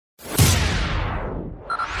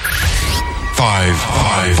5,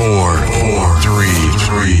 4, 3,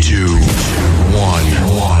 2,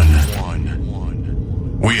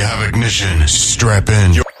 1. We have ignition. Strap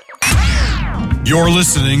in. You're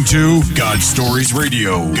listening to God Stories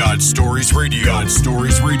Radio. God Stories Radio. God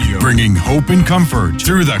Stories Radio. Bringing hope and comfort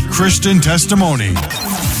through the Christian testimony.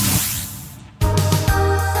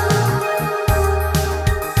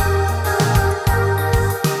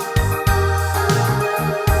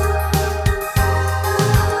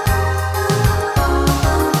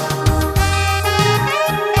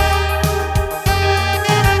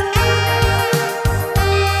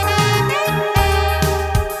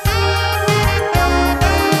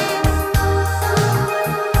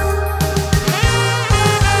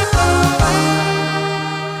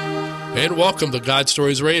 And welcome to God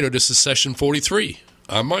Stories Radio. This is session 43.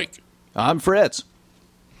 I'm Mike. I'm Fritz.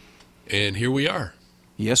 And here we are.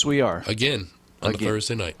 Yes, we are. Again, on a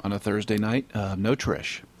Thursday night. On a Thursday night. No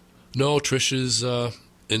Trish. No, Trish is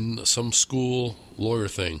in some school lawyer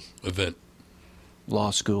thing, event.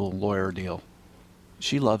 Law school lawyer deal.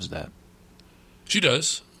 She loves that. She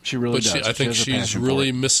does. She really does. I think she's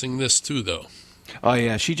really missing this too, though. Oh,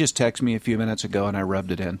 yeah. She just texted me a few minutes ago, and I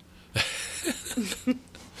rubbed it in.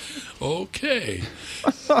 Okay.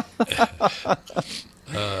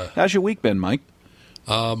 How's your week been, Mike?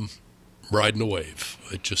 Riding a wave.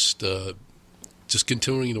 It just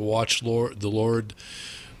continuing to watch the Lord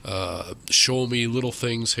show me little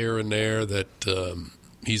things here and there that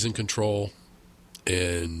He's in control,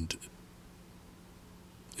 and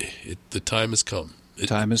the time has come.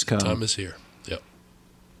 Time has come. The time is here. Yep.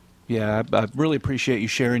 Yeah, I really appreciate you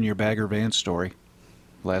sharing your Bagger Vance story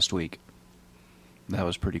last week. That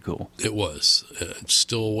was pretty cool. It was.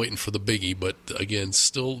 Still waiting for the biggie, but again,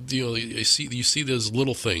 still, you see those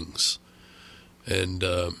little things, and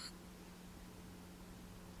I'm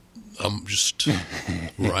just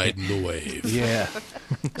riding the wave. Yeah.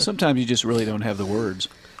 Sometimes you just really don't have the words.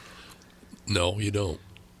 No, you don't.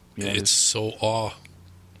 Yeah, it's so awe.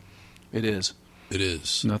 It is. It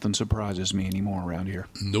is. Nothing surprises me anymore around here.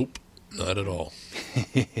 Nope, not at all.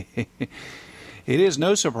 It is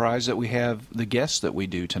no surprise that we have the guests that we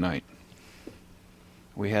do tonight.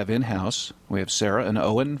 We have in-house, we have Sarah and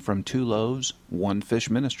Owen from Two Loaves, One Fish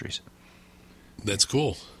Ministries. That's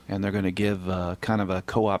cool. And they're going to give kind of a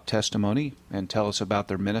co-op testimony and tell us about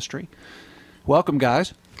their ministry. Welcome,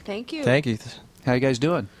 guys. Thank you. Thank you. How you guys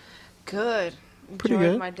doing? Good. Pretty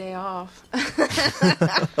Enjoyed good. my day off.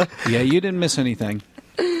 Yeah, you didn't miss anything.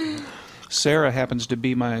 Sarah happens to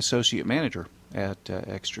be my associate manager at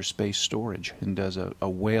Extra Space Storage and does a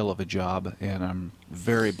whale of a job, and I'm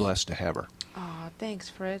very blessed to have her. Aw, thanks,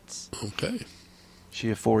 Fritz. Okay. She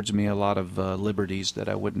affords me a lot of liberties that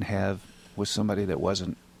I wouldn't have with somebody that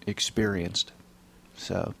wasn't experienced.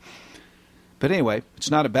 So, but anyway, it's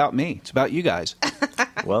not about me. It's about you guys.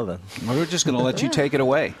 Well then. We're just going to let you take it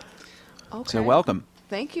away. Okay. So welcome.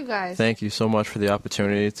 Thank you, guys. Thank you so much for the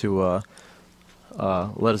opportunity to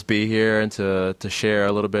let us be here and to share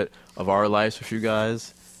a little bit of our lives with you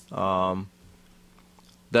guys.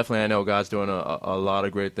 Definitely, I know God's doing a lot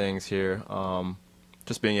of great things here.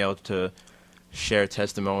 Just being able to share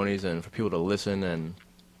testimonies and for people to listen, and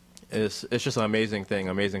it's just an amazing thing,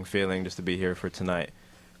 amazing feeling just to be here for tonight.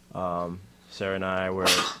 Sarah and I were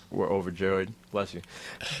overjoyed. Bless you,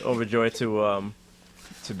 overjoyed to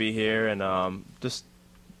be here and just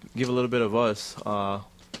give a little bit of us.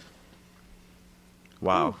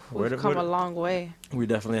 Wow. We've come a long way. We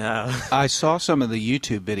definitely have. I saw some of the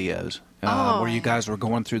YouTube videos where you guys were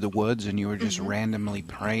going through the woods and you were just randomly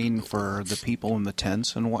praying for the people in the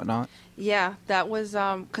tents and whatnot. Yeah, that was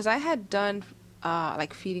because I had done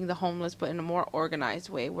like feeding the homeless, but in a more organized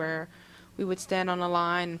way where we would stand on a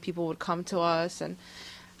line and people would come to us. And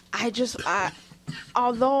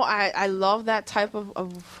although I love that type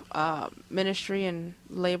of ministry and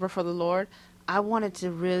labor for the Lord, I wanted to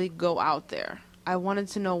really go out there. I wanted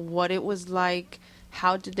to know what it was like,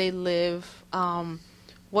 how did they live,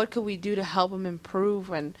 what could we do to help them improve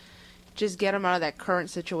and just get them out of that current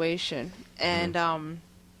situation. And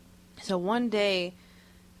so one day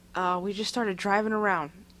we just started driving around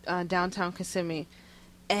downtown Kissimmee,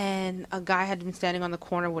 and a guy had been standing on the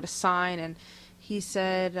corner with a sign, and he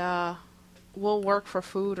said, we'll work for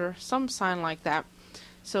food or some sign like that.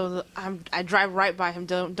 So I drive right by him,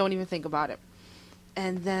 don't even think about it.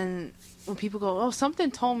 And then when people go, oh,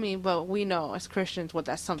 something told me, but we know as Christians what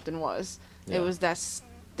that something was. Yeah. It was that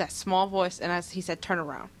small voice, and as he said, turn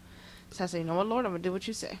around. So I said, you know what, Lord, I'm going to do what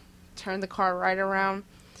you say. Turn the car right around.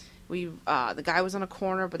 The guy was on a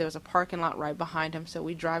corner, but there was a parking lot right behind him. So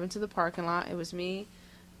we drive into the parking lot. It was me,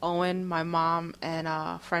 Owen, my mom, and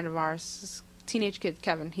a friend of ours, teenage kid,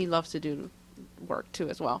 Kevin. He loves to do work too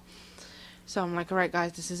as well. So I'm like, all right,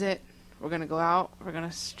 guys, this is it. We're going to go out. We're going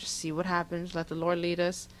to just see what happens. Let the Lord lead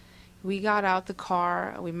us. We got out the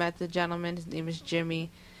car. We met the gentleman. His name is Jimmy.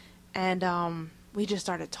 And we just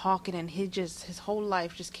started talking, and his whole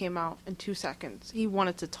life just came out in 2 seconds. He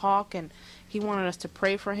wanted to talk, and he wanted us to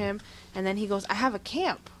pray for him. And then he goes, I have a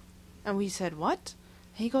camp. And we said, what?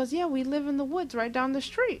 And he goes, yeah, we live in the woods right down the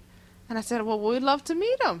street. And I said, well, we'd love to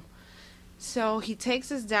meet him. So he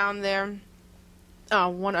takes us down there,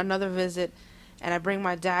 another visit, and I bring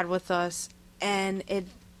my dad with us, and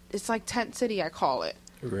it's like Tent City, I call it.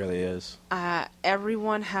 It really is.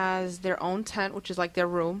 Everyone has their own tent, which is like their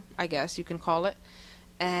room, I guess you can call it.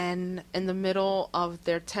 And in the middle of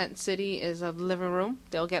their tent city is a living room.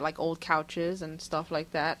 They'll get like old couches and stuff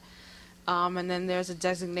like that. And then there's a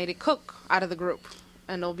designated cook out of the group.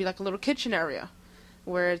 And there'll be like a little kitchen area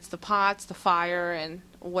where it's the pots, the fire, and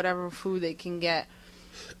whatever food they can get.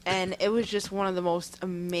 And it was just one of the most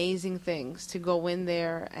amazing things to go in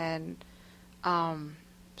there and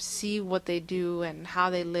see what they do and how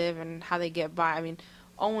they live and how they get by. I mean,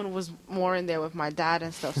 Owen was more in there with my dad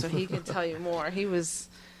and stuff, so he can tell you more. He was,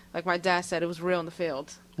 like my dad said, it was real in the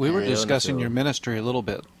field. We were discussing your ministry a little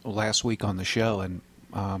bit last week on the show, and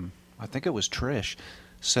I think it was Trish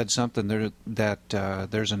said something there that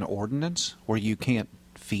there's an ordinance where you can't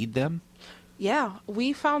feed them. Yeah,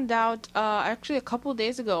 we found out actually a couple of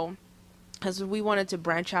days ago, as we wanted to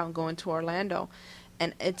branch out and go into Orlando,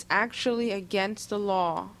 and it's actually against the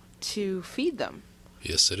law to feed them.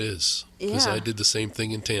 Yes, it is. Because I did the same thing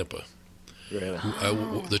in Tampa. Really?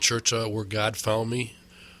 The church where God found me,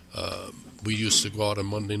 we used to go out on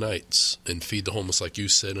Monday nights and feed the homeless, like you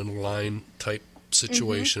said, in a line type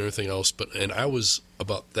situation, everything else. And I was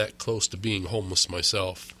about that close to being homeless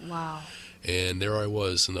myself. Wow. And there I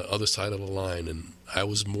was on the other side of the line, and I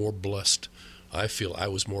was more blessed. I feel I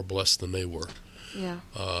was more blessed than they were. Yeah.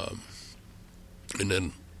 And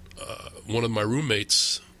then one of my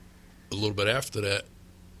roommates, a little bit after that,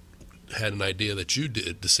 had an idea that you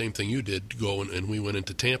did, the same thing you did, go and we went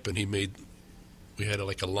into Tampa, and we had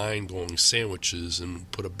like a line going, sandwiches,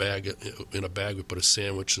 and put a bag, in a bag we put a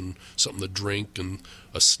sandwich and something to drink and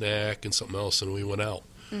a snack and something else, and we went out.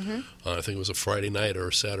 I think it was a Friday night or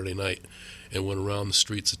a Saturday night, and went around the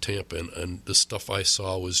streets of Tampa, and the stuff I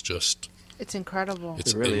saw was just... It's incredible.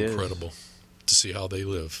 It's really incredible to see how they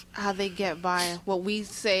live. How they get by. What we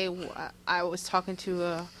say, I was talking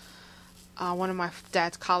to one of my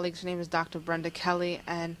dad's colleagues, her name is Dr. Brenda Kelly,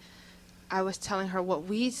 and I was telling her what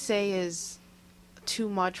we say is too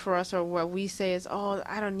much for us, or what we say is, oh,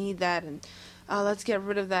 I don't need that, and let's get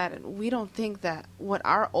rid of that. And we don't think that what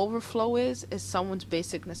our overflow is someone's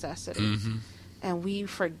basic necessities. And we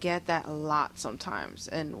forget that a lot sometimes.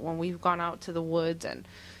 And when we've gone out to the woods and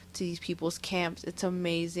to these people's camps, it's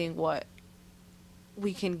amazing what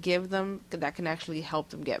we can give them that can actually help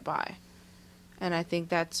them get by. And I think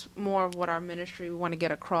that's more of what our ministry we want to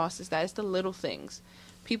get across, is that it's the little things.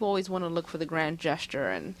 People always want to look for the grand gesture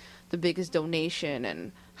and the biggest donation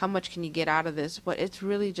and how much can you get out of this. But it's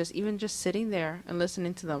really just, even just sitting there and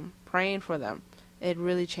listening to them, praying for them, it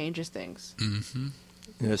really changes things.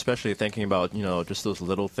 Especially thinking about, just those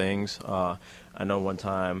little things. I know one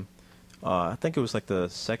time, I think it was like the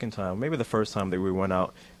second time, maybe the first time that we went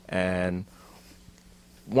out, and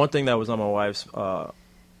one thing that was on my wife's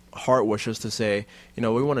heart was just to say, we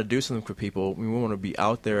want to do something for people. We want to be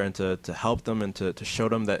out there and to help them and to show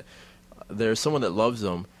them that there's someone that loves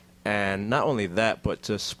them. And not only that, but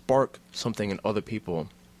to spark something in other people,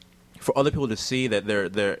 for other people to see that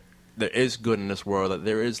there is good in this world, that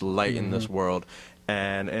there is light in this world.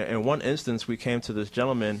 And in one instance, we came to this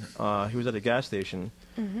gentleman. He was at a gas station.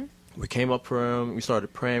 We came up for him. We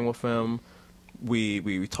started praying with him.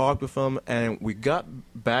 We talked with him, and we got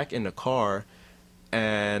back in the car,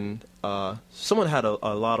 and someone had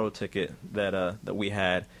a lotto ticket that we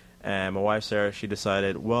had, and my wife Sarah, she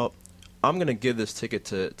decided, well, I'm gonna give this ticket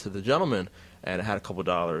to the gentleman, and it had a couple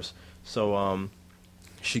dollars. So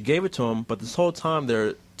she gave it to him, but this whole time there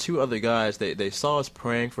are two other guys. They saw us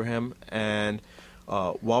praying for him, and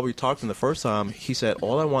while we talked to him the first time, he said,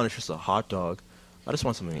 all I want is just a hot dog. I just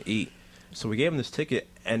want something to eat. So we gave him this ticket,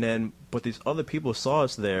 but these other people saw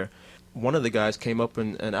us there. One of the guys came up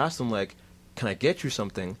and asked him, like, can I get you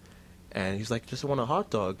something? And he's like, just want a hot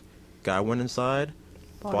dog. Guy went inside,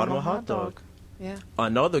 bought him a hot dog. Yeah.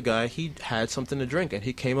 Another guy, he had something to drink, and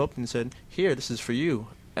he came up and said, here, this is for you.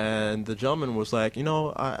 And the gentleman was like, I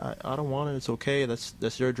don't want it. It's okay.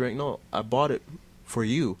 That's your drink. No, I bought it for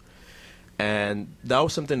you. And that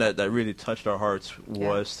was something that really touched our hearts,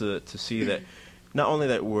 was to see that not only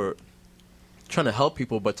that we're trying to help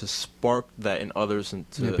people, but to spark that in others and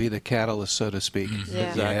to be the catalyst, so to speak. Yeah,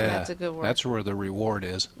 Exactly. that's a good word. That's where the reward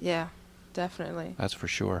is. Yeah, definitely. That's for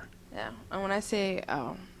sure. Yeah, and when I say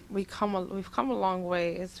we've come a long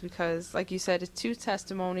way, it's because, like you said, it's 2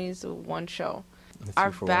 testimonies, 1 show.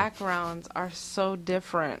 Our backgrounds are so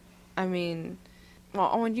different. I mean, well,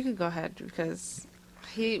 Owen, you can go ahead, because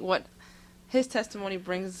his testimony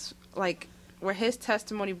brings, like, where his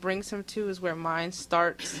testimony brings him to is where mine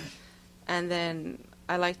starts, and then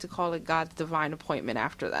I like to call it God's divine appointment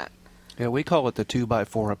after that. Yeah, we call it the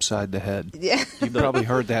 2x4 upside the head. Yeah. You've probably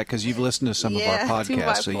heard that because you've listened to some of our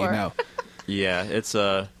podcasts, so you 2x4. know. Yeah,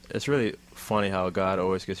 it's really funny how God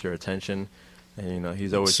always gets your attention, and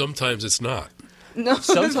he's always Sometimes it's not. No,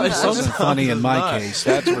 sometimes It wasn't funny in my case,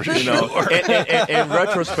 that's for sure.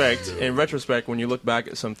 in retrospect, when you look back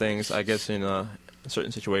at some things, I guess in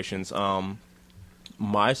certain situations,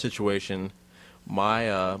 my situation,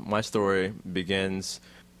 my story begins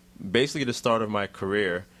basically the start of my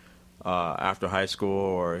career after high school,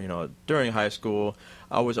 or during high school.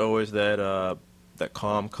 I was always that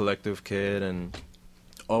calm, collective kid, and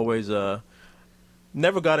always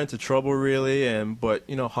never got into trouble really, but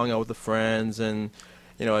hung out with the friends, and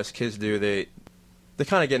as kids do, they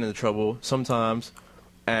kind of get into trouble sometimes,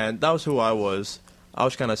 and that was who I was. I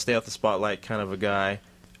was kind of stay off the spotlight kind of a guy,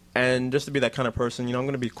 and just to be that kind of person, I'm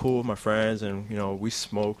going to be cool with my friends, and we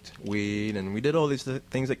smoked weed, and we did all these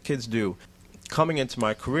things that kids do. Coming into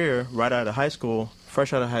my career, right out of high school,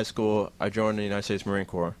 fresh out of high school, I joined the United States Marine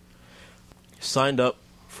Corps. Signed up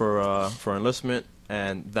for enlistment,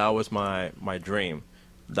 and that was my dream.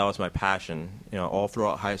 That was my passion. All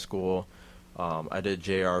throughout high school, I did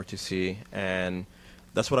JROTC, and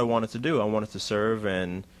that's what I wanted to do. I wanted to serve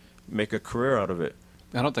and make a career out of it.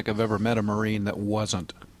 I don't think I've ever met a Marine that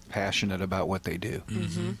wasn't passionate about what they do.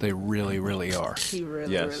 Mm-hmm. They really, really are. He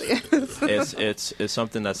really, Yes. really is. It's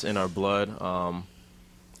something that's in our blood.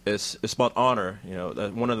 It's about honor.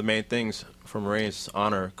 One of the main things for Marines is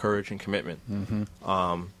honor, courage, and commitment. Mm-hmm.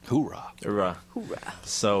 Hoorah! Hoorah! Hoorah.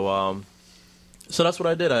 So that's what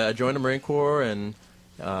I did. I joined the Marine Corps, and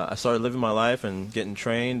I started living my life and getting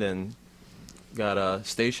trained, and got a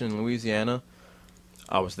station in Louisiana.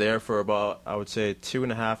 I was there for about, I would say,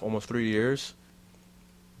 2.5, almost 3 years.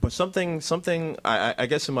 But something I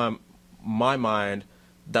guess in my mind,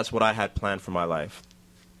 that's what I had planned for my life.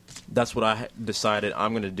 That's what I decided.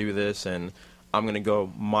 I'm going to do this, and I'm going to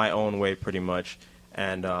go my own way pretty much.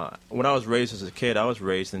 And when I was raised as a kid, I was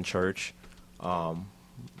raised in church. My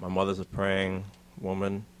mother's a praying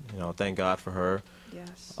woman. Thank God for her.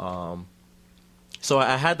 Yes. So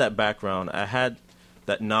I had that background. I had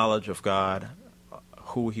that knowledge of God,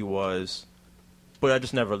 who He was, but I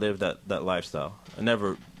just never lived that lifestyle. I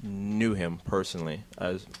never knew Him personally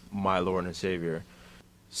as my Lord and Savior.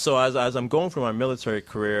 So as I'm going through my military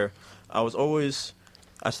career, I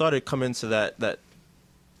started coming to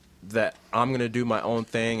that I'm going to do my own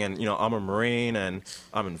thing, and I'm a Marine, and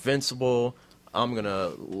I'm invincible. I'm going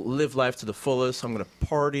to live life to the fullest. I'm going to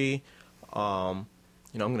party. I'm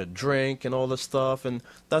going to drink and all this stuff, and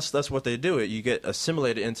that's what they do. You get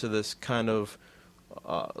assimilated into this kind of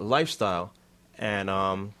lifestyle, and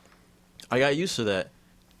I got used to that.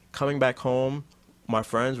 Coming back home, my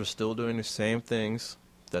friends were still doing the same things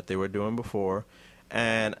that they were doing before,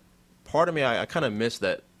 and part of me, I kind of missed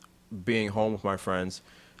that, being home with my friends.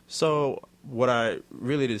 So what I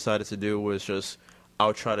really decided to do was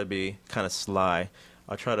I'll try to be kind of sly.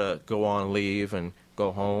 I'll try to go on leave and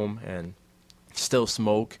go home and still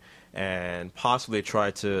smoke, and possibly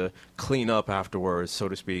try to clean up afterwards, so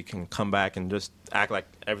to speak, and come back and just act like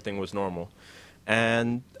everything was normal.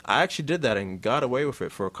 And I actually did that and got away with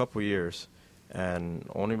it for a couple of years. And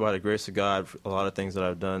only by the grace of God, a lot of things that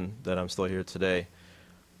I've done, that I'm still here today.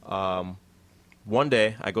 One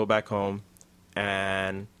day, I go back home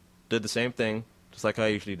and did the same thing, just like I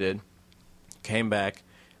usually did. Came back.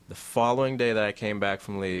 The following day that I came back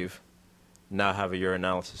from leave, now have a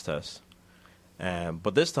urinalysis test.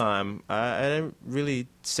 But this time, I didn't really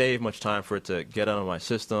save much time for it to get out of my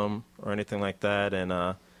system or anything like that.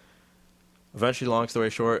 And eventually, long story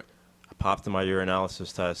short, I popped in my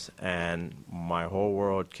urinalysis test, and my whole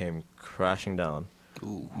world came crashing down.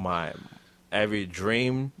 Ooh. Every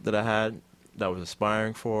dream that I had, that I was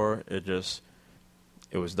aspiring for, it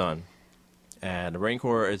was done. And the Marine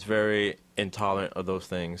Corps is very intolerant of those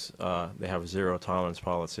things. They have a zero tolerance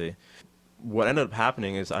policy. What ended up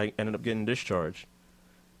happening is I ended up getting discharged.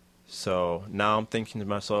 So now I'm thinking to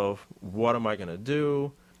myself, what am I going to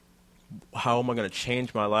do? How am I going to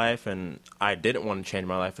change my life? And I didn't want to change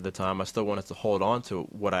my life at the time. I still wanted to hold on to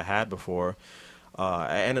what I had before.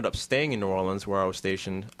 I ended up staying in New Orleans where I was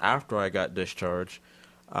stationed after I got discharged.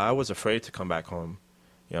 I was afraid to come back home.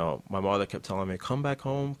 You know, my mother kept telling me, come back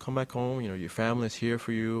home, you know, your family's here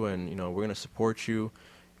for you, and, you know, we're going to support you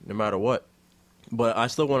no matter what. But I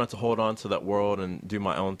still wanted to hold on to that world and do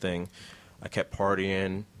my own thing. I kept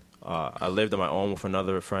partying. I lived on my own with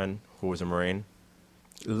another friend who was a Marine.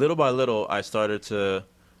 Little by little, I started to,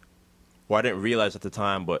 well, I didn't realize at the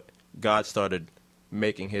time, but God started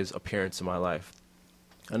making his appearance in my life.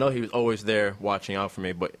 I know he was always there watching out for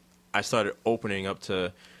me, but I started opening up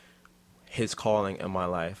to his calling in my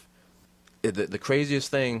life. The craziest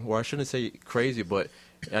thing, or I shouldn't say crazy, but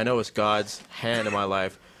I know it's God's hand in my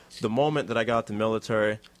life. The moment that I got out the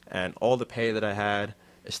military and all the pay that I had,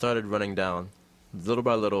 it started running down little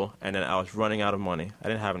by little, and then I was running out of money. I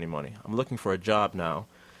didn't have any money. I'm looking for a job now.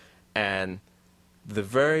 And the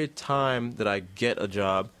very time that I get a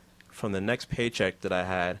job, from the next paycheck that I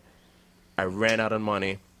had, I ran out of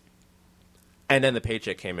money, and then the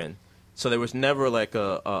paycheck came in. So there was never like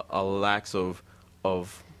a lack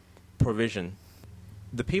of provision.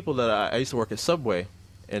 The people that I used to work at Subway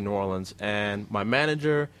in New Orleans, and my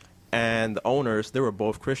manager and the owners, they were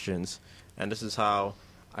both Christians. And this is how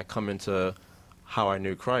I come into how I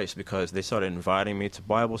knew Christ, because they started inviting me to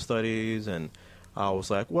Bible studies, and I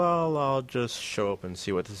was like, well, I'll just show up and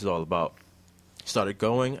see what this is all about. Started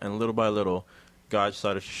going, and little by little, God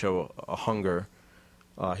started to show a hunger.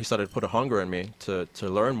 He started to put a hunger in me to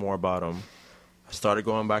learn more about him. I started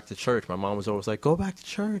going back to church. My mom was always like, go back to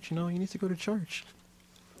church, you know, you need to go to church.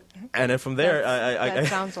 And then from there, that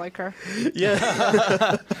sounds like her.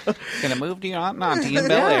 Yeah. Gonna move to your Aunt and Auntie in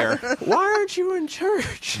Bel Air. Why aren't you in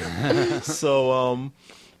church? So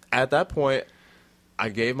at that point, I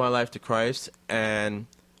gave my life to Christ and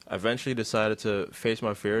eventually decided to face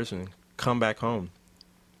my fears and come back home.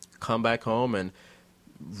 Come back home and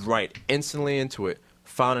right instantly into it.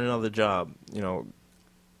 Found another job. You know,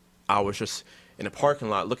 I was just in a parking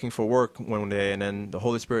lot looking for work one day, and then the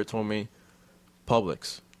Holy Spirit told me,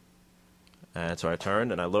 Publix. And so I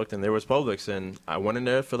turned and I looked, and there was Publix, and I went in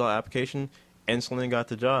there, filled out the application, instantly got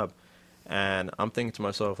the job. And I'm thinking to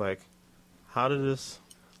myself, like, how does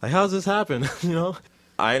this happen? You know?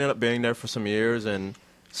 I ended up being there for some years, and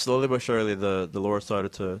slowly but surely the Lord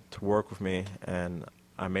started to work with me, and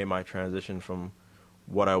I made my transition from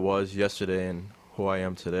what I was yesterday and who I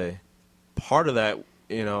am today. Part of that,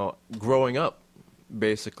 you know, growing up,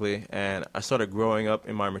 basically, and I started growing up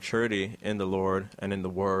in my maturity in the Lord and in the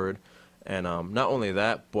Word. And not only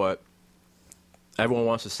that, but everyone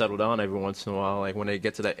wants to settle down every once in a while. Like when they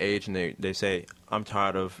get to that age and they say, I'm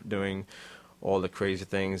tired of doing all the crazy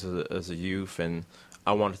things as a youth, and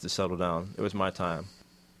I wanted to settle down. It was my time.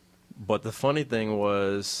 But the funny thing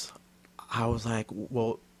was, I was like,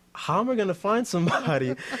 well, how am I going to find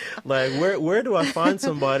somebody? Like, where do I find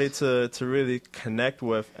somebody to really connect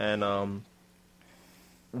with? And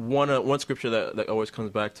one scripture that always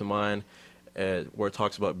comes back to mind, where it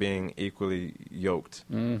talks about being equally yoked.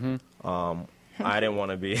 Mm-hmm. I didn't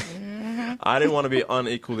want to be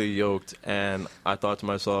unequally yoked, and I thought to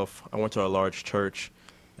myself, I went to a large church,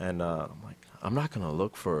 and I'm like, I'm not gonna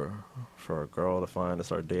look for a girl to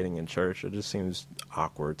start dating in church. It just seems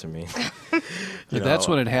awkward to me. That's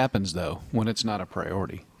when it happens, though, when it's not a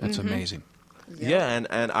priority. That's amazing. Yeah,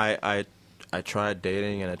 and I tried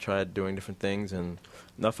dating, and I tried doing different things, and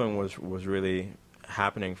nothing was really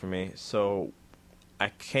happening for me. So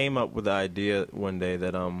I came up with the idea one day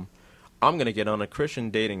that I'm going to get on a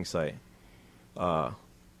Christian dating site.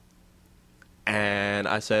 And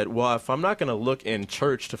I said, well, if I'm not going to look in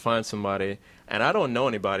church to find somebody, and I don't know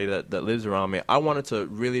anybody that lives around me, I wanted to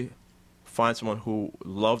really find someone who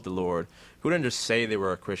loved the Lord, who didn't just say they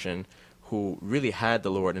were a Christian, who really had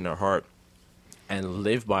the Lord in their heart and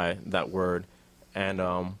lived by that word. And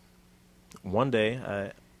one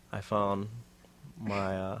day I found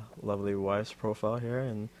my lovely wife's profile here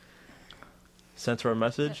and sent her a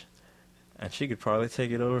message, and she could probably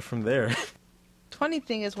take it over from there. Funny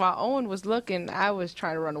thing is, while Owen was looking, I was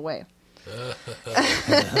trying to run away.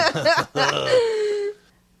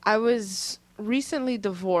 I was recently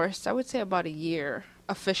divorced, I would say about a year,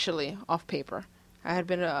 officially, off paper. I had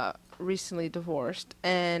been recently divorced,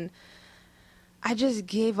 and I just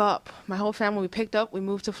gave up. My whole family, we picked up, we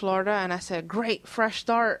moved to Florida, and I said, great, fresh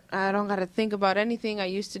start. I don't got to think about anything I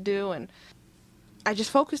used to do, and I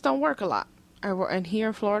just focused on work a lot. And here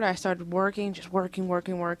in Florida, I started working, just working.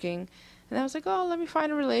 And I was like, oh, let me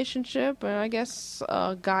find a relationship. And I guess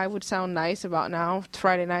a guy would sound nice about now. It's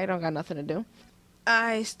Friday night, I don't got nothing to do.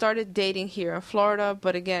 I started dating here in Florida,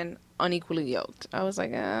 but again, unequally yoked. I was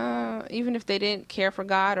like, even if they didn't care for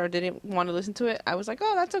God or didn't want to listen to it, I was like,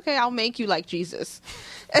 oh, that's okay. I'll make you like Jesus.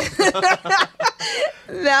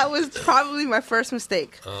 That was probably my first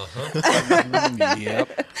mistake.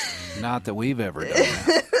 Yep. Not that we've ever done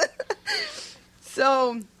that.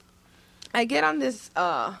 So I get on this,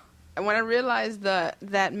 and when I realized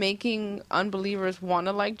that making unbelievers want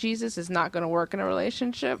to like Jesus is not going to work in a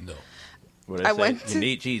relationship. No. What I went to, you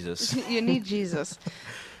need Jesus. You need Jesus.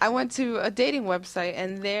 I went to a dating website,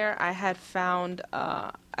 and there I had found,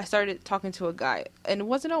 I started talking to a guy, and it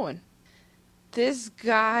wasn't Owen. This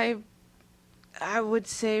guy, I would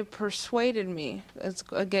say, persuaded me,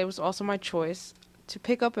 again, it was also my choice, to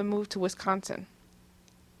pick up and move to Wisconsin.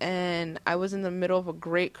 And I was in the middle of a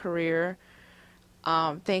great career.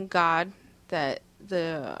 Thank God that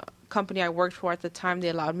the company I worked for at the time, they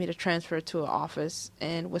allowed me to transfer to an office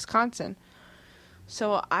in Wisconsin.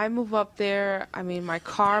 So I move up there. I mean, my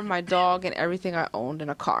car, my dog, and everything I owned in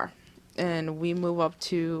a car. And we move up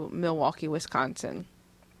to Milwaukee, Wisconsin.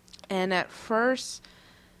 And at first,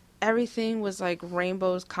 everything was like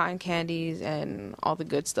rainbows, cotton candies, and all the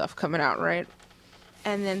good stuff coming out, right?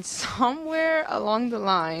 And then somewhere along the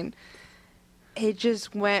line, it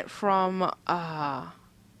just went from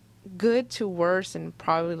good to worse in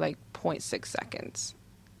probably like 0.6 seconds.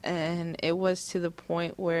 And it was to the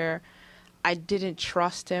point where I didn't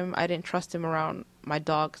trust him. I didn't trust him around my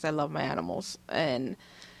dog because I love my animals. And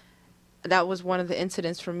that was one of the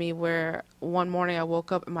incidents for me where one morning I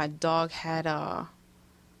woke up and my dog had,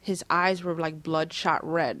 his eyes were like bloodshot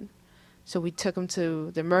red. So we took him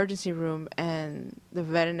to the emergency room, and the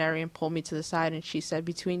veterinarian pulled me to the side, and she said,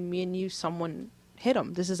 between me and you, someone hit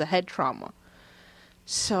him. This is a head trauma.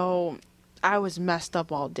 So I was messed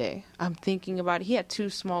up all day. I'm thinking about it. He had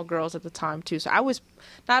 2 small girls at the time, too. So I was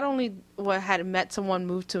not only had met someone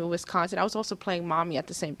moved to Wisconsin, I was also playing mommy at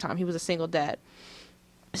the same time. He was a single dad.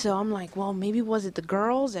 So I'm like, well, maybe was it the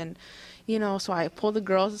girls? And, you know, so I pulled the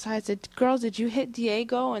girls aside. I said, girls, did you hit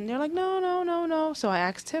Diego? And they're like, no. So I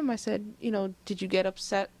asked him, I said, you know, did you get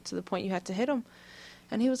upset to the point you had to hit him?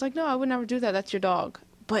 And he was like, no, I would never do that. That's your dog.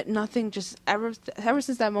 But nothing just ever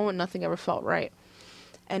since that moment, nothing ever felt right.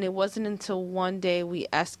 And it wasn't until one day we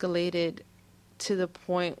escalated to the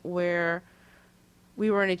point where we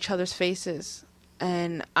were in each other's faces.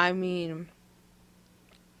 And I mean,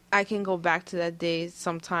 I can go back to that day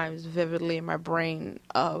sometimes vividly in my brain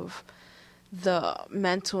of the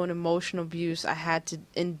mental and emotional abuse I had to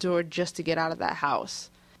endure just to get out of that house.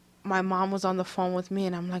 My mom was on the phone with me,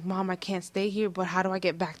 and I'm like, Mom, I can't stay here, but how do I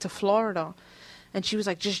get back to Florida? And she was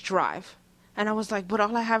like, just drive. And I was like, but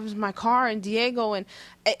all I have is my car and Diego, and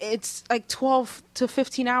it's like 12 to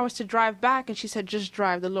 15 hours to drive back. And she said, just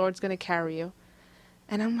drive. The Lord's going to carry you.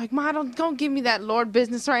 And I'm like, Mom, don't give me that Lord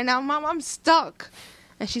business right now. Mom, I'm stuck.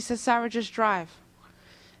 And she said, Sarah, just drive.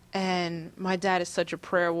 And my dad is such a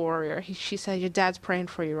prayer warrior. She said, your dad's praying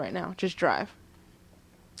for you right now. Just drive.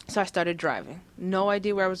 So I started driving. No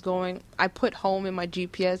idea where I was going. I put home in my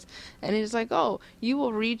GPS, and it's like, oh, you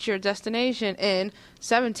will reach your destination in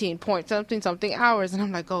 17 point something hours. And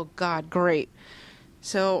I'm like, oh, God, great.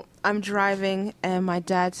 So I'm driving, and my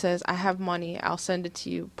dad says, I have money. I'll send it to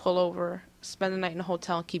you. Pull over, spend the night in a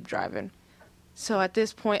hotel, and keep driving. So at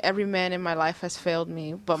this point, every man in my life has failed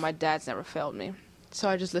me, but my dad's never failed me. So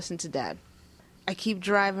I just listened to Dad. I keep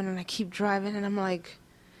driving, and I'm like,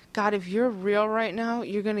 God, if you're real right now,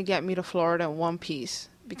 you're going to get me to Florida in one piece,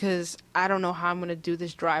 because I don't know how I'm going to do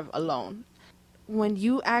this drive alone. When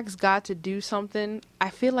you ask God to do something, I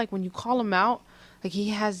feel like when you call him out, like he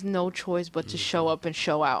has no choice but to show up and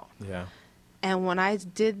show out. Yeah. And when I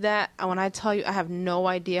did that, when I tell you I have no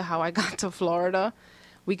idea how I got to Florida,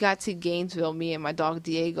 we got to Gainesville, me and my dog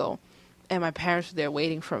Diego, and my parents were there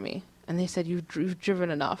waiting for me. And they said, you've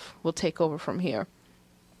driven enough. We'll take over from here.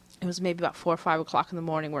 It was maybe about 4 or 5 o'clock in the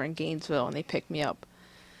morning. We're in Gainesville, and they picked me up.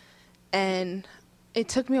 And it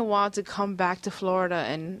took me a while to come back to Florida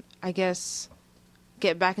and, I guess,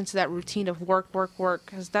 get back into that routine of work,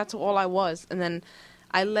 because that's all I was. And then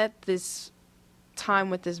I let this time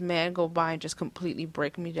with this man go by and just completely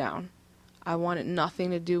break me down. I wanted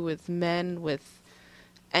nothing to do with men, with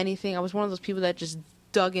anything. I was one of those people that just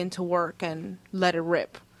dug into work and let it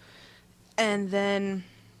rip. And then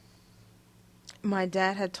my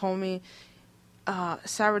dad had told me,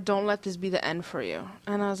 Sarah, don't let this be the end for you.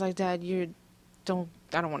 And I was like, Dad, I don't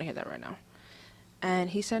want to hear that right now. And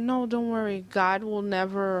he said, no, don't worry. God will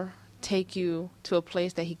never take you to a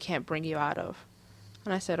place that he can't bring you out of.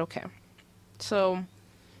 And I said, okay. So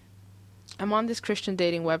I'm on this Christian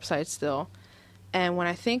dating website still. And when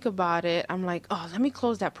I think about it, I'm like, oh, let me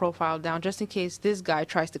close that profile down just in case this guy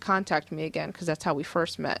tries to contact me again, because that's how we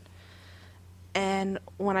first met. And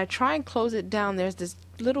when I try and close it down, there's this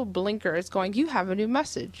little blinker. It's going, you have a new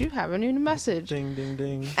message. You have a new message. Ding, ding,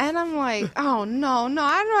 ding. And I'm like, oh, no,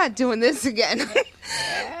 I'm not doing this again.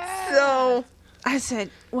 So I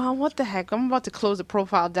said, well, what the heck? I'm about to close the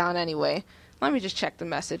profile down anyway. Let me just check the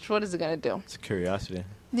message. What is it going to do? It's a curiosity.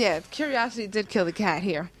 Yeah, curiosity did kill the cat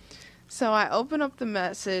here. So I open up the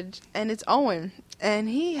message, and it's Owen. And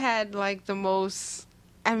he had, like, the most,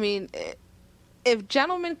 I mean, if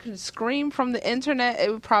gentlemen could scream from the internet,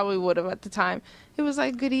 it probably would have at the time. It was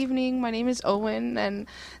like, good evening, my name is Owen, and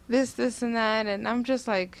this, and that. And I'm just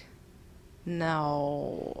like,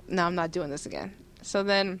 no, I'm not doing this again. So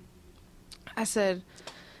then I said,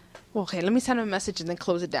 well, okay, let me send him a message and then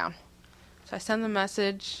close it down. So I send the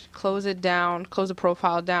message, close it down, close the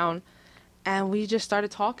profile down, and we just started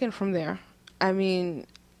talking from there. I mean,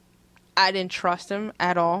 I didn't trust him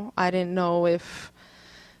at all. I didn't know if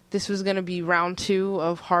this was going to be round 2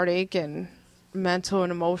 of heartache and mental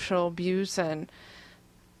and emotional abuse, and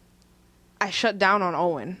I shut down on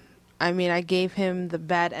Owen. I mean, I gave him the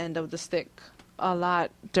bad end of the stick a lot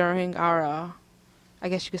during our, I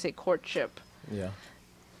guess you could say, courtship. Yeah.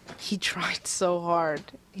 He tried so hard.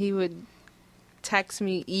 He would text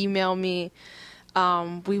me, email me.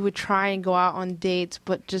 We would try and go out on dates,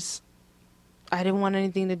 but just, I didn't want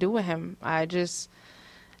anything to do with him.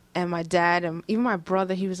 And my dad and even my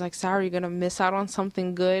brother, he was like, Sarah, you're going to miss out on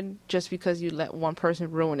something good just because you let one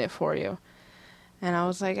person ruin it for you. And I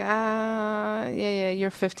was like, yeah,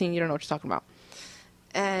 you're 15. You don't know what you're talking about.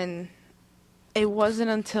 And it wasn't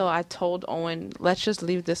until I told Owen, let's just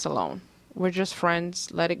leave this alone. We're just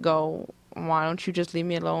friends. Let it go. Why don't you just leave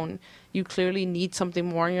me alone? You clearly need something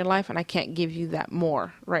more in your life, and I can't give you that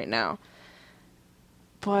more right now.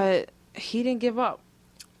 But he didn't give up.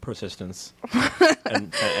 Persistence.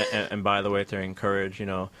 and by the way, to encourage,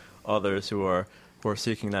 others who are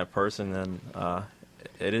seeking that person, then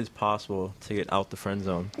it is possible to get out the friend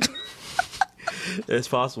zone. It's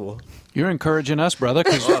possible. You're encouraging us, brother,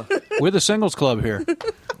 because we're the singles club here.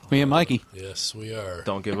 Me and Mikey. Yes, we are.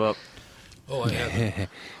 Don't give up. Oh, I haven't.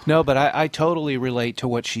 No, but I totally relate to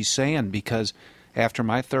what she's saying, because after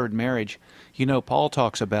my third marriage, Paul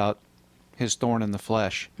talks about his thorn in the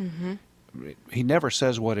flesh. Mm-hmm. He never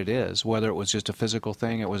says what it is, whether it was just a physical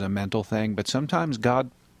thing, it was a mental thing, but sometimes God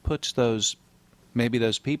puts those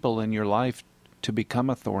people in your life to become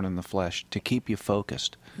a thorn in the flesh, to keep you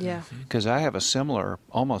focused. Yeah. Because I have a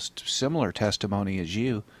almost similar testimony as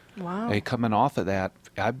you. Wow. Coming off of that,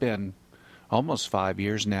 I've been almost 5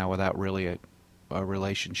 years now without really a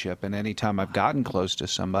relationship, and anytime I've gotten close to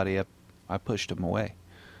somebody, I pushed them away.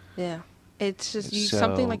 Yeah. It's just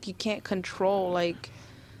something like you can't control, like...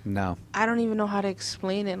 No. I don't even know how to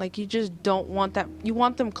explain it. Like, you just don't want that. You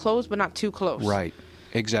want them close, but not too close. Right.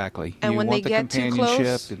 Exactly. And you when want they the get too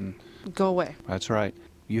close, go away. That's right.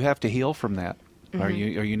 You have to heal from that, or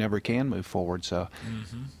you never can move forward. So,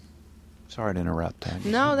 sorry to interrupt.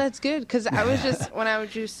 No, that's good, because I was just, when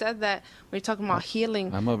you said that, when you're talking about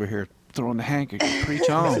healing. I'm over here throwing the handkerchief. Preach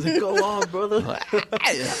on. Go on, brother.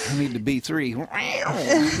 I need the B3.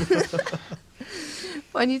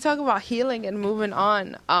 When you talk about healing and moving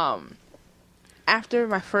on, after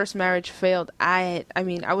my first marriage failed, I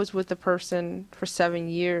was with the person for 7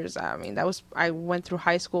 years. I went through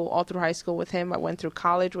high school, all through high school with him. I went through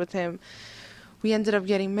college with him. We ended up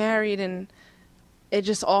getting married, and it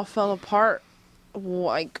just all fell apart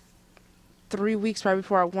like 3 weeks right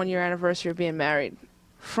before our 1-year anniversary of being married.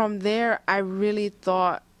 From there, I really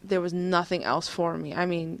thought there was nothing else for me. I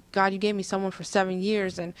mean, God, you gave me someone for 7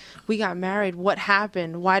 years, and we got married. What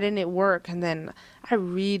happened? Why didn't it work? And then I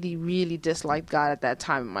really, really disliked God at that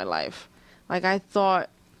time in my life. Like, I thought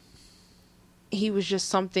he was just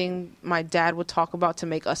something my dad would talk about to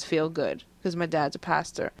make us feel good, because my dad's a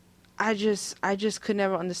pastor. I just could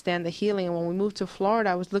never understand the healing. And when we moved to Florida,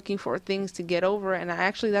 I was looking for things to get over. And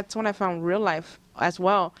that's when I found Real Life as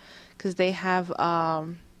well, because they have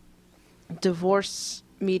divorce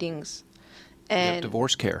meetings and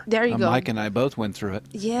divorce care. There you go. Mike and I both went through it.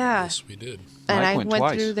 Yeah. Yes, we did. And Mike I went went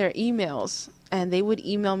twice. through their emails, and they would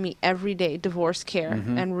email me every day, divorce care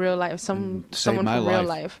and Real Life, someone from my Real life.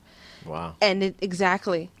 Life. Wow. And it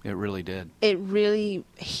really did. It really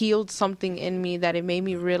healed something in me, that it made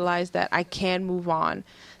me realize that I can move on,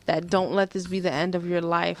 that don't let this be the end of your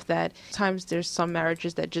life, that sometimes there's some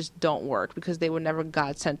marriages that just don't work because they were never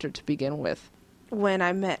God-centered to begin with. When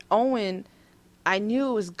I met Owen, I knew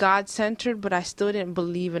it was God-centered, but I still didn't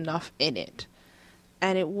believe enough in it.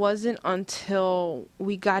 And it wasn't until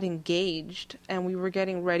we got engaged and we were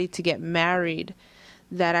getting ready to get married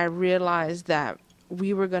that I realized that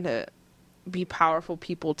we were going to be powerful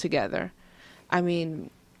people together. I mean...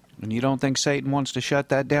 And you don't think Satan wants to shut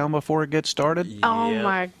that down before it gets started? Oh, Yeah.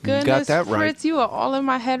 my goodness. got that right. Fritz, you are all in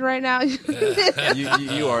my head right now.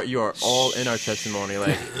 You are all in our testimony.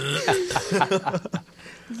 Like,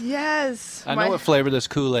 Yes. I know what flavor this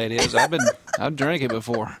Kool-Aid is. I've drank it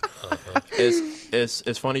before.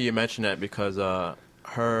 it's funny you mention that because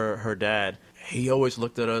her dad, he always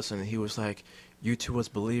looked at us and he was like, "You two as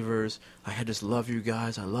believers, I just love you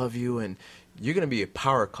guys. I love you, and you're gonna be a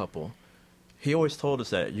power couple." He always told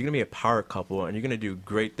us that you're gonna be a power couple and you're gonna do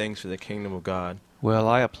great things for the kingdom of God. Well,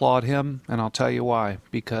 I applaud him, and I'll tell you why.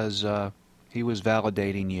 Because he was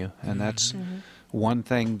validating you, and that's one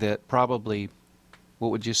thing that probably,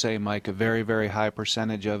 what would you say, Mike, a very, very high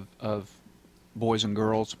percentage of boys and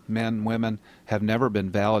girls, men, women, have never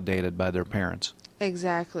been validated by their parents.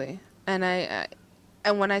 Exactly. And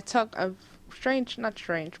and when I talk of not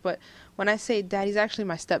strange, but when I say dad, he's actually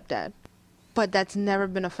my stepdad. But that's never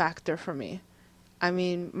been a factor for me. I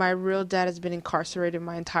mean, my real dad has been incarcerated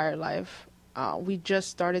my entire life. We just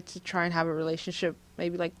started to try and have a relationship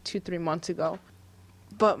maybe like 2-3 months ago.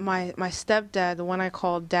 But my stepdad, the one I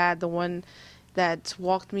call dad, the one that's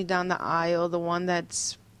walked me down the aisle, the one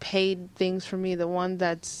that's paid things for me, the one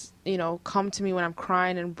that's, come to me when I'm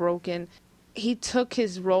crying and broken, he took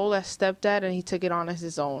his role as stepdad and he took it on as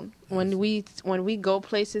his own. When we go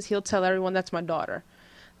places, he'll tell everyone that's my daughter.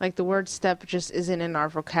 Like, the word step just isn't in our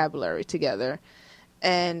vocabulary together.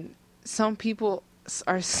 And some people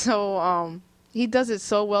are so, he does it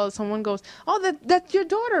so well. Someone goes, "Oh, that's your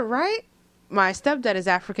daughter, right?" My stepdad is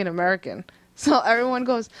African American. So everyone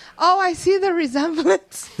goes, "Oh, I see the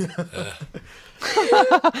resemblance." But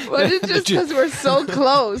it's just because we're so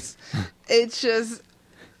close. It's just,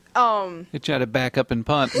 They try to back up and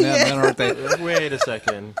punt, man, aren't they? Wait a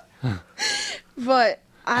second. But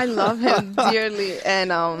I love him dearly, and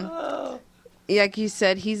like you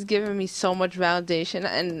said, he's given me so much validation,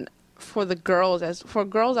 and for girls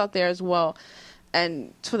out there as well,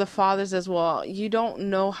 and for the fathers as well. You don't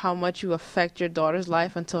know how much you affect your daughter's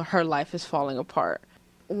life until her life is falling apart.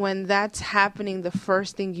 When that's happening, the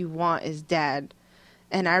first thing you want is dad.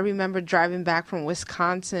 And I remember driving back from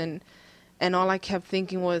Wisconsin, and all I kept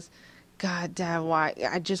thinking was, "God, Dad, why?"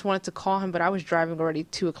 I just wanted to call him, but I was driving already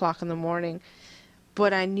 2:00 in the morning.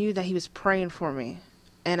 But I knew that he was praying for me.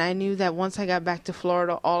 And I knew that once I got back to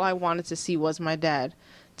Florida, all I wanted to see was my dad.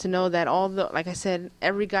 To know that like I said,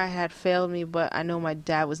 every guy had failed me, but I know my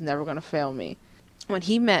dad was never going to fail me. When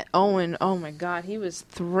he met Owen, oh my God, he was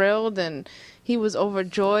thrilled and he was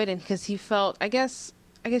overjoyed, and because he felt, I guess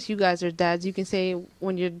you guys are dads, you can say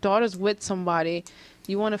when your daughter's with somebody,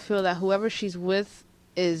 you want to feel that whoever she's with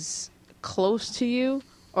is close to you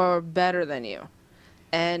or better than you.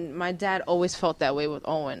 And my dad always felt that way with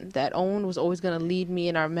Owen, that Owen was always going to lead me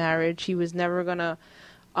in our marriage. He was never going to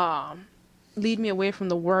lead me away from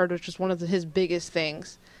the word, which was one of his biggest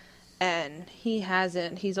things. And he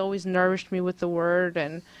hasn't. He's always nourished me with the word.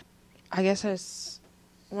 And I guess that's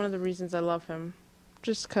one of the reasons I love him,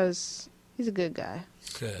 just because he's a good guy.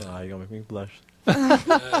 You're going to make me blush.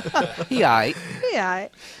 Yeah.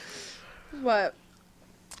 But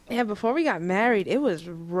yeah, before we got married, it was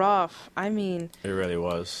rough. I mean, It really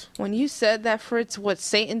was. when you said that, Fritz, what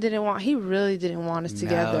Satan didn't want, he really didn't want us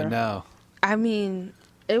together. No. I mean,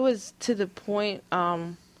 it was to the point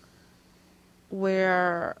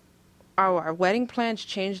where our wedding plans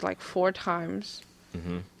changed like 4 times,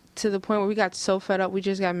 to the point where we got so fed up. We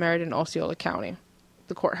just got married in Osceola County,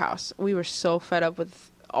 the courthouse. We were so fed up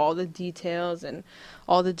with all the details and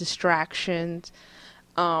all the distractions.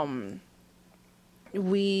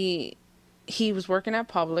 He was working at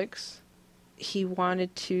Publix. He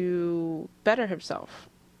wanted to better himself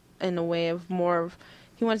in a way of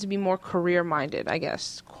he wanted to be more career minded, I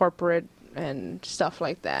guess, corporate and stuff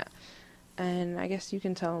like that. And I guess you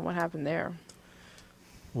can tell him what happened there.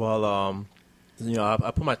 Well, I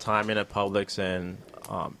put my time in at Publix and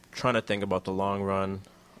trying to think about the long run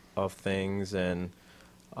of things and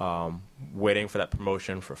waiting for that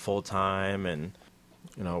promotion for full time. And,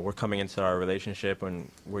 we're coming into our relationship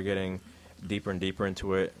and we're getting deeper and deeper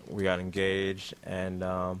into it. We got engaged,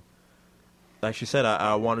 and like she said,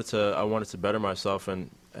 I wanted to better myself,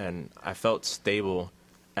 and I felt stable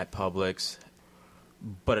at Publix.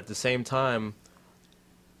 But at the same time,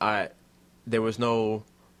 there was no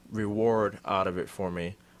reward out of it for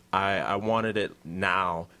me. I wanted it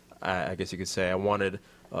now, I guess you could say. I wanted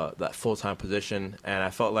that full-time position, and I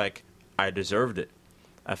felt like I deserved it.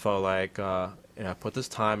 I felt like I put this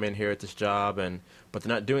time in here at this job, but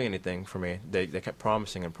they're not doing anything for me. They kept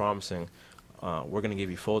promising and promising, we're going to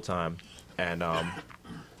give you full time, and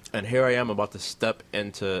here I am about to step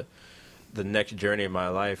into the next journey of my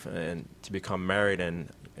life and to become married, and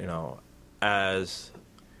as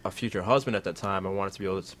a future husband at that time, I wanted to be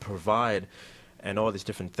able to provide and all these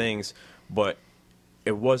different things, but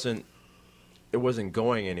it wasn't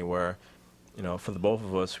going anywhere. For the both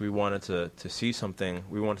of us, we wanted to see something.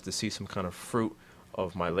 We wanted to see some kind of fruit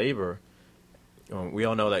of my labor. We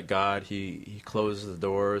all know that God, He closes the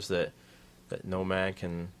doors that no man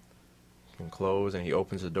can close, and He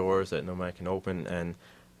opens the doors that no man can open. And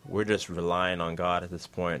we're just relying on God at this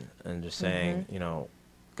point, and just saying,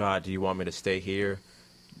 God, do you want me to stay here?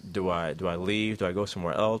 Do I leave? Do I go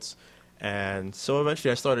somewhere else? And so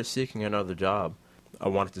eventually I started seeking another job. I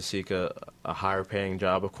wanted to seek a higher paying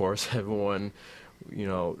job, of course. Everyone,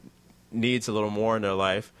 needs a little more in their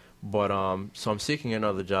life. But so I'm seeking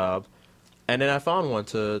another job. And then I found one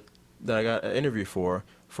that I got an interview for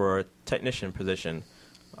a technician position.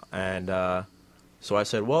 And so I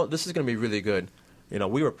said, well, this is going to be really good.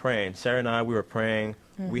 We were praying. Sarah and I, we were praying.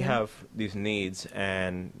 Mm-hmm. We have these needs.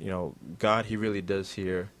 And, God, He really does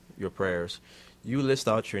hear your prayers. You list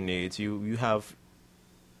out your needs. You have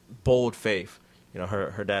bold faith.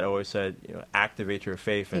 Her dad always said, activate your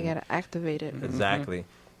faith. You got to activate it. Exactly.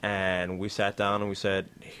 Mm-hmm. And we sat down and we said,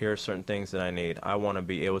 here are certain things that I need. I want to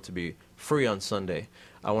be able to be free on Sunday.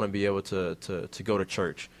 I want to be able to go to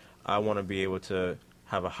church. I want to be able to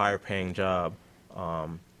have a higher paying job,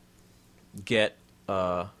 get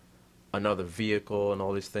another vehicle and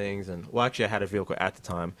all these things. And well, actually I had a vehicle at the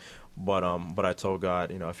time, but I told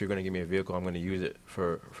God, if you're going to give me a vehicle, I'm going to use it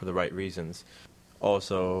for the right reasons.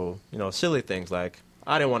 Also, silly things like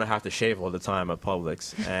I didn't want to have to shave all the time at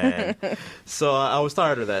Publix. And so I was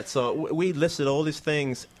tired of that. So we listed all these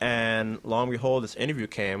things, and lo and behold, this interview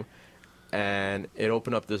came, and it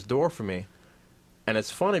opened up this door for me. And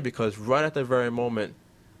it's funny because right at the very moment,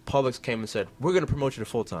 Publix came and said, we're going to promote you to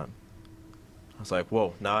full-time. I was like,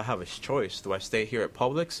 whoa, now I have a choice. Do I stay here at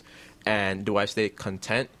Publix, and do I stay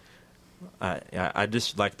content? I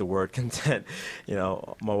just like the word content.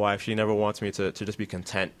 My wife, she never wants me to just be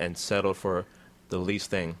content and settle for the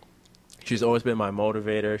least thing. She's always been my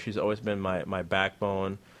motivator. She's always been my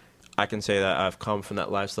backbone. I can say that I've come from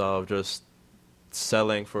that lifestyle of just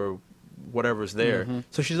selling for whatever's there. Mm-hmm.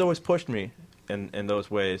 So she's always pushed me in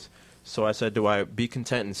those ways. So I said, do I be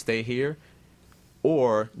content and stay here,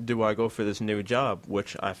 or do I go for this new job,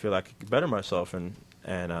 which I feel like I could better myself and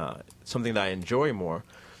something that I enjoy more?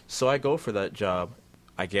 So I go for that job.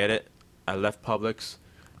 I get it. I left Publix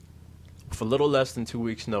for a little less than 2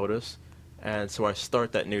 weeks' notice. And so I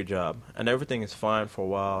start that new job. And everything is fine for a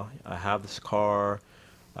while. I have this car.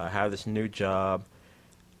 I have this new job.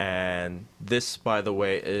 And this, by the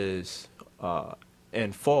way, is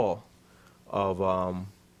in fall of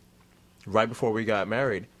right before we got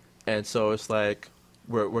married. And so it's like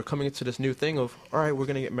we're coming into this new thing of, all right, we're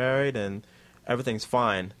going to get married and everything's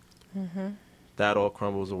fine. Mm-hmm. That all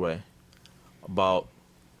crumbles away. About,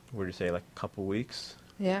 what do you say, like a couple weeks?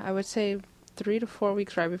 Yeah, I would say 3 to 4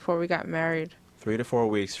 weeks right before we got married. 3 to 4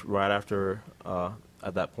 weeks right after,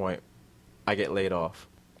 at that point, I get laid off.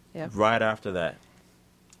 Yeah. Right after that.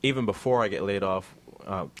 Even before I get laid off,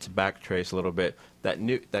 to backtrace a little bit,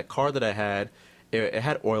 that car that I had, it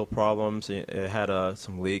had oil problems. It had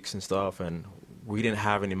some leaks and stuff, and we didn't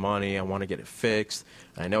have any money. I want to get it fixed.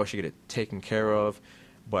 I know I should get it taken care of,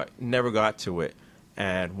 but never got to it.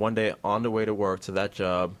 And one day on the way to work to that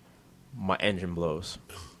job, my engine blows.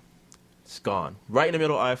 It's gone. Right in the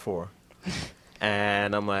middle of I-4.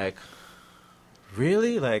 And I'm like,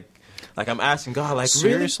 really? Like I'm asking God, like,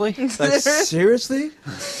 seriously? Really? Like, seriously?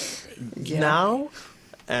 Yeah. Now?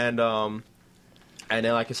 And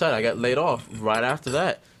then, like I said, I got laid off right after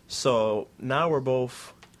that. So now we're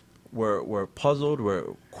puzzled. We're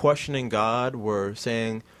questioning God. We're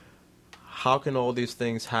saying, how can all these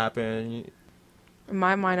things happen? In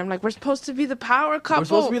my mind, I'm like, we're supposed to be the power couple. We're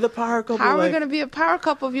supposed to be the power couple. How are we going to be a power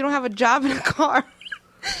couple if you don't have a job and a car?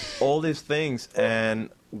 All these things. And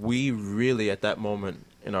we really, at that moment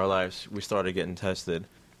in our lives, we started getting tested.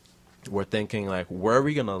 We're thinking, like, where are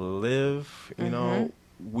we going to live? You know,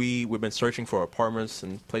 we've been searching for apartments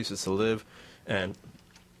and places to live, and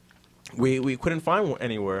we couldn't find one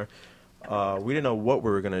anywhere. We didn't know what we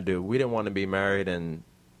were going to do. We didn't want to be married and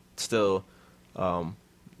still,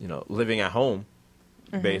 living at home,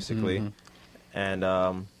 basically. Mm-hmm.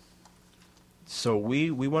 And so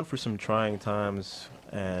we went through some trying times,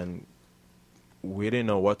 and we didn't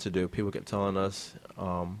know what to do. People kept telling us,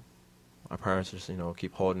 our parents just,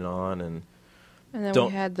 keep holding on and And then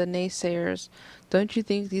we had the naysayers. Don't you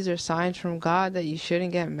think these are signs from God that you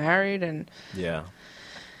shouldn't get married? And Yeah.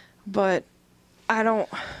 but I don't.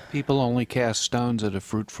 People only cast stones at a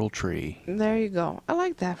fruitful tree. There you go. I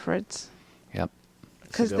like that, Fritz. Yep.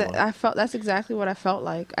 Because I felt that's exactly what I felt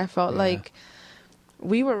like. I felt like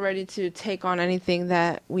we were ready to take on anything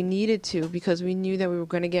that we needed to because we knew that we were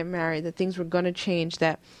going to get married, that things were going to change.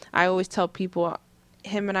 That I always tell people,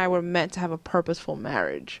 him and I were meant to have a purposeful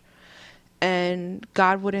marriage. And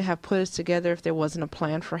God wouldn't have put us together if there wasn't a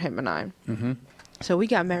plan for him and I. Mm-hmm. So we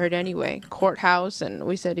got married anyway, courthouse, and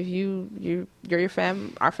we said, if you're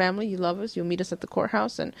our family, you love us, you'll meet us at the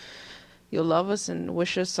courthouse, and you'll love us and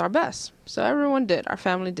wish us our best. So everyone did. Our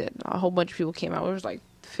family did. A whole bunch of people came out. There was like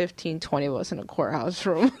 15, 20 of us in a courthouse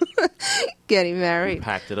room getting married. We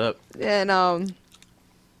packed it up. And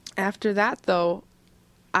after that, though,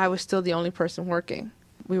 I was still the only person working.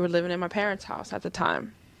 We were living in my parents' house at the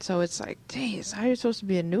time. So it's like, geez, how are you supposed to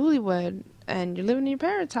be a newlywed and you're living in your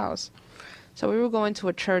parents' house? So we were going to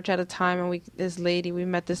a church at a time, and we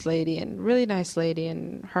met this lady, and really nice lady,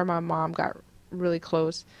 and her and my mom got really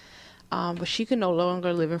close. But she could no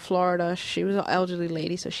longer live in Florida. She was an elderly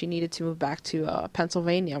lady, so she needed to move back to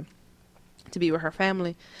Pennsylvania to be with her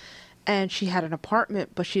family. And she had an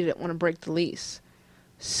apartment, but she didn't want to break the lease.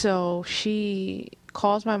 So she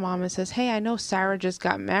calls my mom and says, hey, I know Sarah just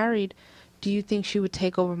got married. Do you think she would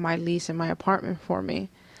take over my lease in my apartment for me?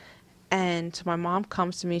 And so my mom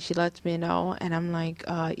comes to me, she lets me know, and I'm like,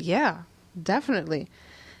 yeah, definitely.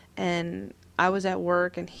 And I was at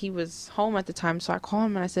work, and he was home at the time, so I called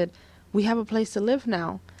him, and I said, we have a place to live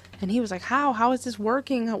now. And he was like, how? How is this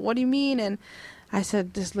working? What do you mean? And I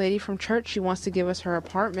said, this lady from church, she wants to give us her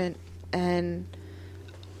apartment, and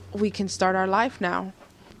we can start our life now.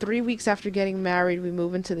 3 weeks after getting married, we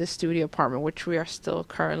moved into this studio apartment, which we are still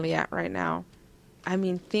currently at right now. I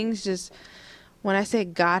mean, things just, when I say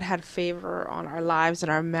God had favor on our lives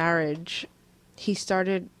and our marriage, he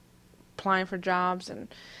started applying for jobs, and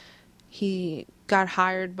he got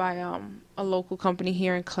hired by a local company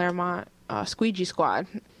here in Claremont, Squeegee Squad.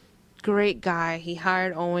 Great guy. He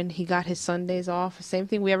hired Owen. He got his Sundays off. Same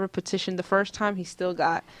thing we ever petitioned the first time. He still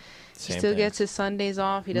got. He still gets his Sundays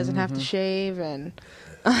off. He doesn't have to shave, and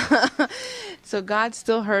so God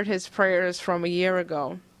still heard his prayers from a year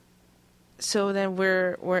ago. So then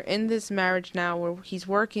we're in this marriage now where he's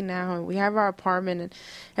working now, and we have our apartment, and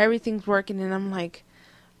everything's working, and I'm like,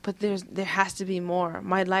 but there has to be more.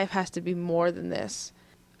 My life has to be more than this.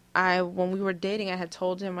 When we were dating, I had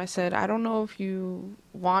told him, I said, I don't know if you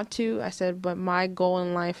want to. I said, but my goal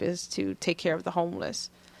in life is to take care of the homeless.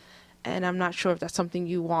 And I'm not sure if that's something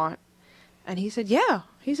you want. And he said, yeah.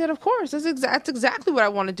 He said, of course. That's exactly what I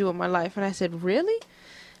want to do in my life. And I said, really?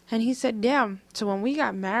 And he said, yeah. So when we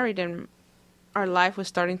got married and our life was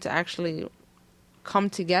starting to actually come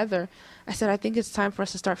together, I said, I think it's time for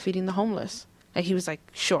us to start feeding the homeless. And he was like,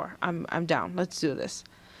 sure, I'm down. Let's do this.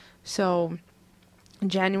 So in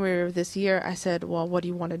January of this year, I said, well, what do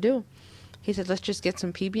you want to do? He said, let's just get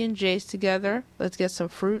some PB&Js together. Let's get some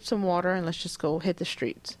fruit, some water, and let's just go hit the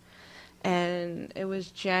streets. And it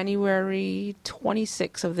was January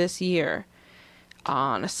 26th of this year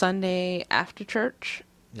on a Sunday after church.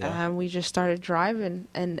 Yeah. We just started driving.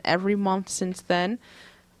 And every month since then,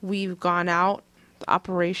 we've gone out. The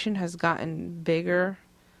operation has gotten bigger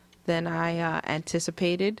than I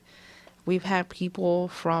anticipated. We've had people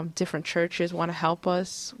from different churches want to help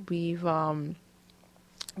us. We've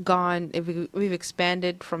we've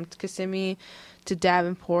expanded from Kissimmee to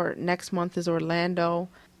Davenport. Next month is Orlando.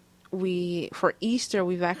 For Easter,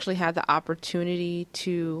 we've actually had the opportunity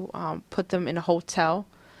to put them in a hotel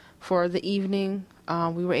for the evening.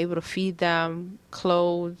 We were able to feed them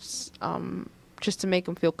clothes, just to make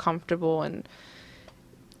them feel comfortable. And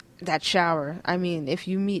that shower, I mean, if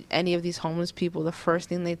you meet any of these homeless people, the first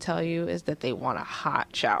thing they tell you is that they want a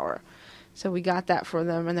hot shower. So we got that for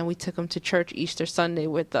them, and then we took them to church Easter Sunday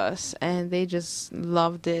with us, and they just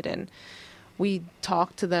loved it. And we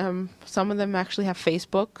talked to them. Some of them actually have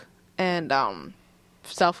Facebook and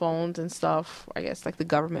cell phones and stuff, I guess like the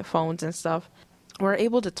government phones and stuff. We're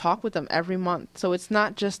able to talk with them every month. So it's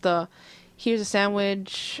not just here's a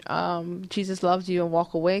sandwich, Jesus loves you, and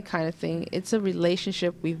walk away kind of thing. It's a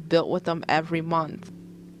relationship we've built with them every month.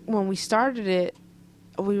 When we started it,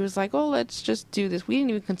 we was like, oh, let's just do this. We didn't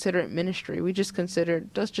even consider it ministry. We just considered,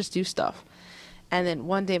 let's just do stuff. And then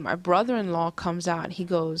one day my brother-in-law comes out and he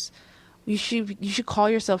goes, you should call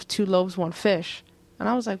yourself 2 loaves, 1 fish. And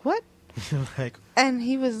I was like, what? Like, and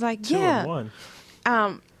he was like, 2 yeah. and 1.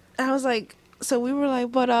 And I was like, so we were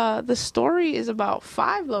like, but the story is about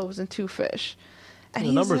 5 loaves and 2 fish. And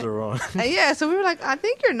the numbers are wrong. Yeah, so we were like, I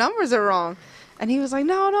think your numbers are wrong. And he was like,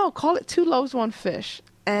 no, call it 2 loaves, 1 fish.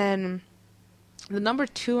 And the number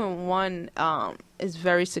 2 and 1 is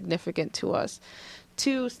very significant to us.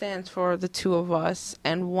 2 stands for the 2 of us,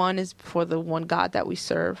 and 1 is for the one God that we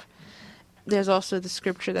serve. There's also the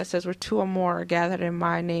scripture that says, where 2 or more are gathered in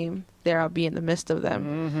my name, there I'll be in the midst of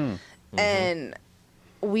them. Mm-hmm. And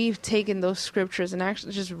we've taken those scriptures and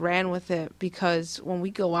actually just ran with it, because when we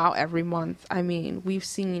go out every month, I mean, we've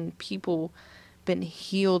seen people been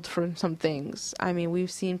healed from some things. I mean, we've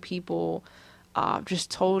seen people just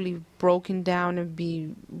totally broken down and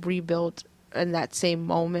be rebuilt in that same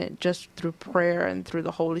moment, just through prayer and through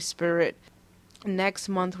the Holy Spirit. Next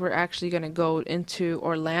month, we're actually going to go into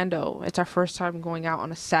Orlando. It's our first time going out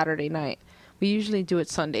on a Saturday night. We usually do it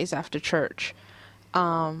Sundays after church.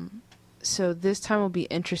 So this time will be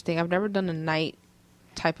interesting. I've never done a night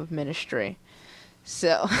type of ministry.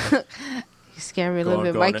 So you scare me a little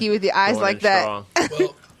bit, Mikey, with your eyes like that.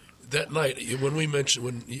 Well, that night, when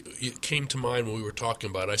it came to mind when we were talking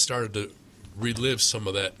about it, I started to relive some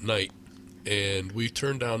of that night. And we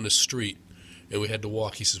turned down the street, and we had to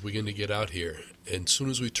walk. He says, we're going to get out here. And as soon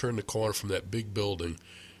as we turned the corner from that big building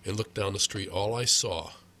and looked down the street, all I saw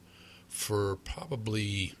for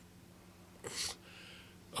probably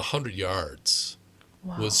 100 yards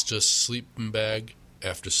was just sleeping bag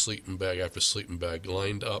after sleeping bag after sleeping bag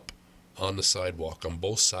lined up on the sidewalk on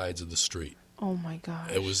both sides of the street. Oh, my gosh.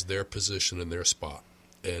 It was their position and their spot.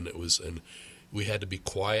 And we had to be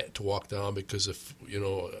quiet to walk down, because if,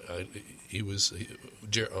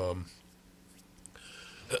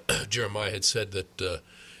 Jeremiah had said that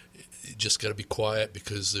you just got to be quiet,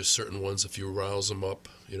 because there's certain ones, if you rouse them up,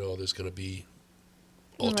 there's going to be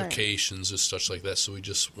altercations and such like that. So we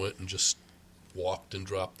just went and just walked and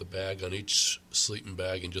dropped the bag on each sleeping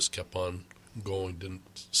bag and just kept on going,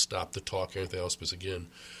 didn't stop to talk or anything else, because again,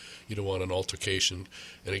 you don't want an altercation.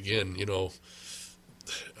 And again,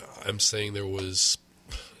 I'm saying there was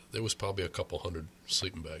probably a couple hundred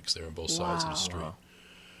sleeping bags there on both sides of the street. Wow.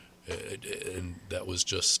 And that was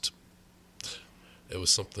it was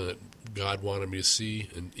something that God wanted me to see,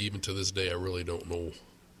 and even to this day I really don't know.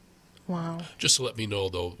 Wow. Just to let me know,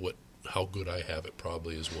 though, how good I have it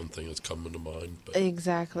probably is one thing that's coming to mind. But,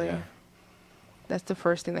 exactly. Yeah. That's the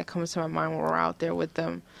first thing that comes to my mind when we're out there with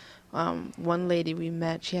them. One lady we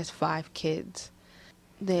met, she has 5 kids.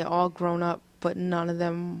 They all grown up, but none of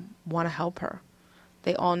them want to help her.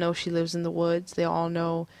 They all know she lives in the woods. They all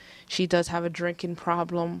know she does have a drinking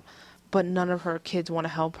problem, but none of her kids want to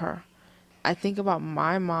help her. I think about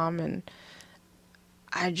my mom, and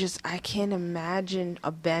I can't imagine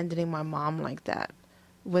abandoning my mom like that.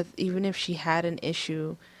 Even if she had an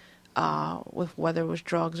issue with whether it was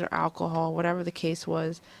drugs or alcohol, whatever the case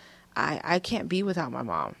was, I can't be without my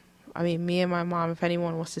mom. I mean, me and my mom, if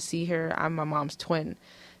anyone wants to see her, I'm my mom's twin.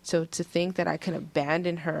 So to think that I can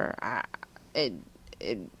abandon her, it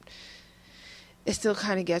still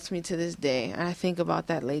kind of gets me to this day. And I think about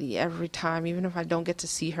that lady every time, even if I don't get to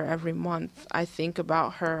see her every month. I think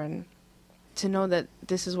about her, and to know that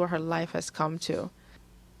this is where her life has come to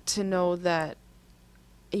know that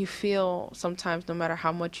you feel sometimes, no matter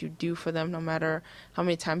how much you do for them, no matter how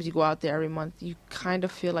many times you go out there every month, you kind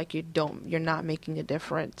of feel like you're not making a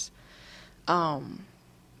difference.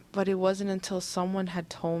 But it wasn't until someone had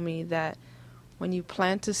told me that when you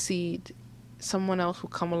plant a seed, someone else will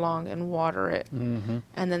come along and water it. Mm-hmm.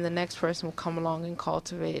 And then the next person will come along and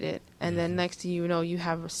cultivate it. And then next thing you know, you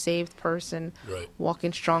have a saved person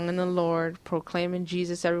walking strong in the Lord, proclaiming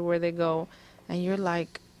Jesus everywhere they go. And you're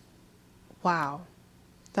like, wow,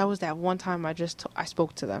 that was that one time I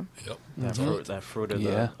spoke to them. Yep. That fruit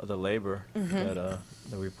of the labor that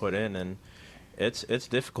we put in. And it's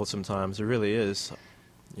difficult sometimes. It really is.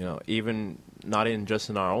 Even not even just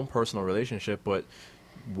in our own personal relationship, but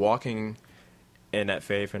walking in that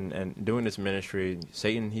faith and doing this ministry,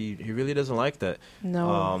 Satan, he really doesn't like that.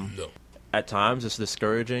 No. At times it's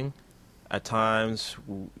discouraging. At times,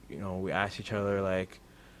 we ask each other, like,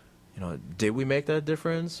 did we make that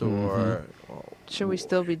difference? Or should we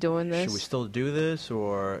still be doing this? Should we still do this?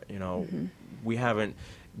 Or, we haven't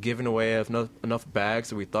given away enough bags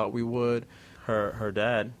that we thought we would. Her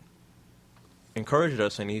dad encouraged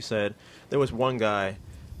us, and he said there was one guy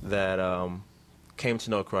that came to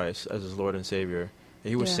know Christ as his Lord and Savior.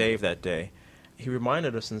 He was saved that day. He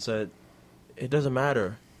reminded us and said, it doesn't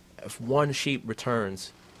matter if one sheep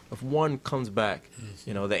returns, if one comes back.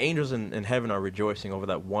 The angels in heaven are rejoicing over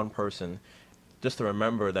that one person. Just to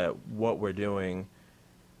remember that what we're doing,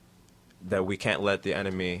 that we can't let the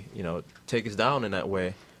enemy, take us down in that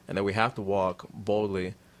way, and that we have to walk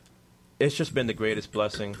boldly. It's just been the greatest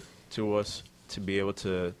blessing to us to be able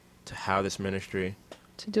to have this ministry,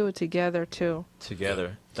 To do it together too.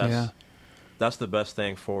 together. Yeah. That's the best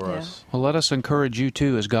thing for Yeah. us. Well, let us encourage you,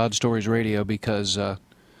 too, as God Stories Radio, because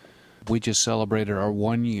we just celebrated our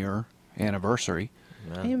 1-year anniversary.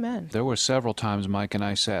 Yeah. Amen. There were several times Mike and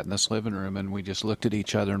I sat in this living room, and we just looked at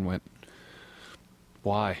each other and went,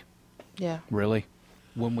 why? Yeah. Really?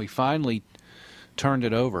 When we finally turned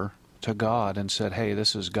it over to God and said, hey,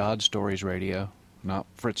 this is God Stories Radio, not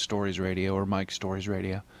Fritz Stories Radio or Mike Stories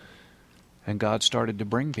Radio, and God started to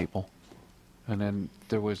bring people. And then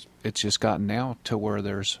it's just gotten now to where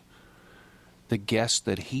there's the guest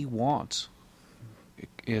that he wants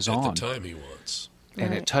is At on. the time he wants.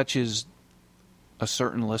 And it Right. touches a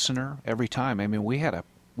certain listener every time. I mean, we had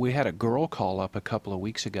a girl call up a couple of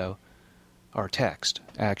weeks ago, or text,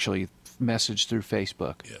 actually, message through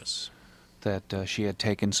Facebook Yes. that she had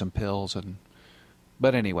taken some pills.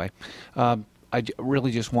 But anyway,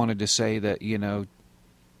 really just wanted to say that,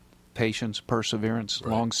 patience, perseverance,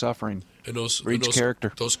 Right. long-suffering. And those Reach and those,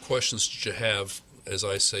 character. Those questions that you have, as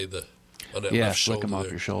I say, on that Yeah, left flick shoulder them off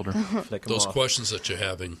there, your shoulder. Flick 'em those off. questions that you're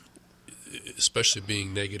having, especially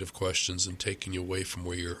being negative questions and taking you away from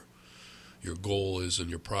where your goal is and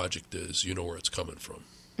your project is, you know where it's coming from.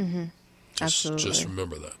 Mm-hmm. Just Absolutely.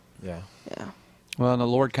 remember that. Yeah. Yeah. Well, and the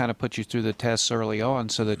Lord kind of put you through the tests early on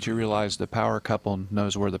so that you realize the power couple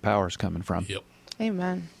knows where the power's coming from. Yep.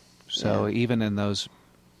 Amen. So Yeah. even in those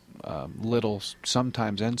little,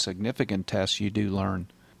 sometimes insignificant tests, you do learn.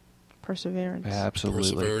 Perseverance.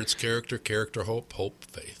 Absolutely. Perseverance, character, hope,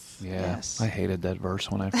 faith. Yeah. Yes. I hated that verse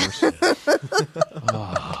when I first.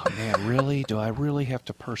 Oh, man, really? Do I really have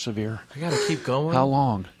to persevere? I gotta keep going. How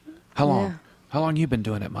long? How long? Yeah. How long you been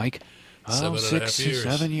doing it, Mike? 7.5 years.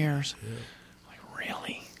 7 years. Like,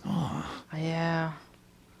 really? Oh. Yeah.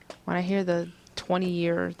 When I hear the 20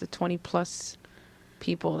 years, the 20 plus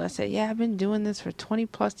people that say, yeah, I've been doing this for 20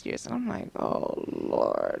 plus years. And I'm like, oh,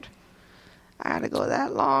 Lord. I had to go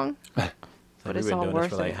that long. But We've it's been all doing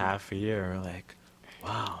worth this for like it. half a year. We're like,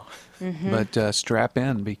 wow. Mm-hmm. But strap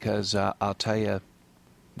in, because I'll tell you,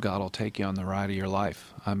 God will take you on the ride of your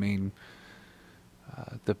life. I mean,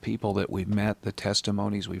 the people that we've met, the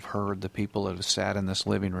testimonies we've heard, the people that have sat in this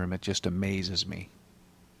living room, it just amazes me.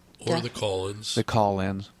 Or Yeah. the call-ins. The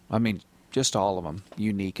call-ins, I mean, just all of them,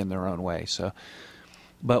 unique in their own way. So,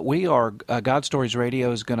 but we are, God Stories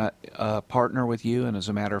Radio is going to partner with you, and as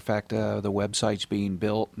a matter of fact, the website's being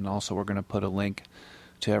built, and also we're going to put a link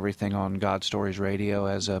to everything on God Stories Radio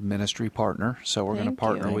as a ministry partner. So we're going to Thank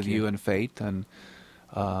partner you. with Thank you you. in faith, and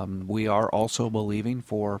we are also believing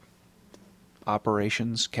for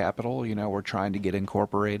operations capital. We're trying to get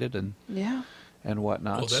incorporated and Yeah.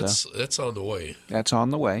 whatnot. Well, so that's on the way. that's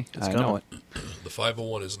on the way. It's I know coming. it. The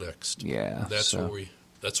 501 is next. Yeah, That's so- what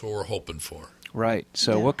we're hoping for. Right.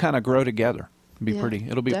 So Yeah. we'll kind of grow together. Be Yeah, pretty.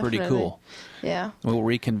 It'll be pretty definitely. cool. Yeah. We'll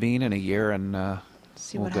reconvene in a year and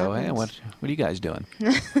See we'll what go. happens. Hey, what are you guys doing?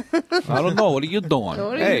 I don't know. What are you doing? What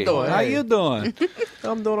are you hey, doing? how you doing?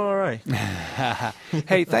 I'm doing all right.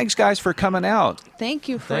 Hey, thanks guys for coming out. Thank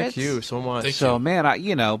you, Fritz. Thank you so much. Thank So you.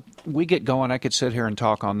 man, we get going. I could sit here and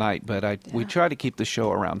talk all night, but we Yeah. try to keep the show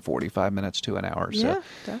around 45 minutes to an hour. So, Yeah,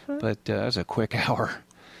 definitely. but it was a quick hour.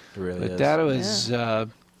 It really But is. that was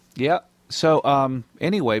yeah. So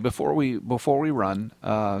anyway, before we run,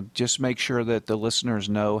 just make sure that the listeners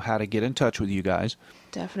know how to get in touch with you guys.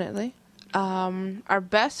 Definitely. Our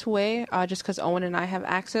best way, just because Owen and I have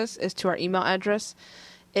access, is to our email address.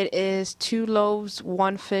 It is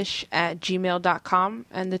 2loaves1fish@gmail.com,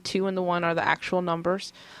 and the 2 and the 1 are the actual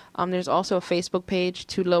numbers. There's also a Facebook page,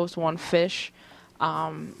 2 Loaves 1 Fish,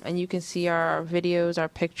 and you can see our videos, our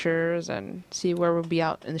pictures, and see where we'll be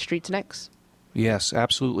out in the streets next. Yes,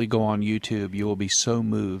 absolutely. Go on YouTube. You will be so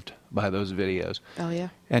moved by those videos. Oh yeah.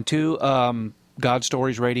 And to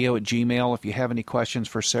GodStoriesRadio@gmail. If you have any questions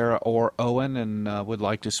for Sarah or Owen and would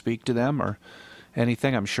like to speak to them or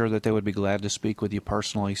anything, I'm sure that they would be glad to speak with you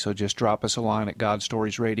personally. So just drop us a line at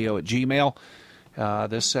GodStoriesRadio@gmail.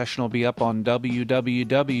 This session will be up on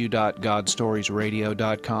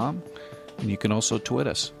www.godstoriesradio.com. And you can also tweet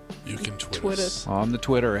us You can tweet Tweet us. us. on the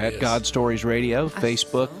Twitter at Yes. God Stories Radio,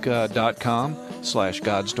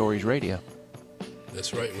 Facebook.com/God Stories Radio.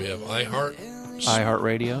 That's right. We have iHeart.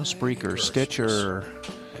 iHeartRadio, Spreaker, Stitcher,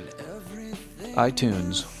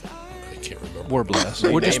 iTunes. I can't remember. We're blessed.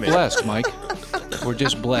 We're just Name it. blessed, Mike. We're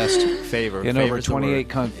just blessed Favor. in over Favor's the 28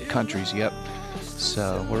 countries. Yep.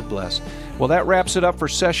 So we're blessed. Well, that wraps it up for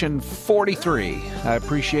session 43. I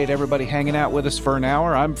appreciate everybody hanging out with us for an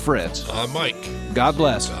hour. I'm Fritz. I'm Mike. God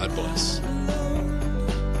bless. God bless. Light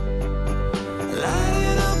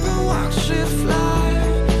it up and watch it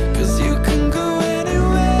fly. 'Cause you can go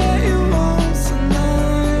anywhere you want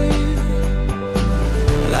tonight.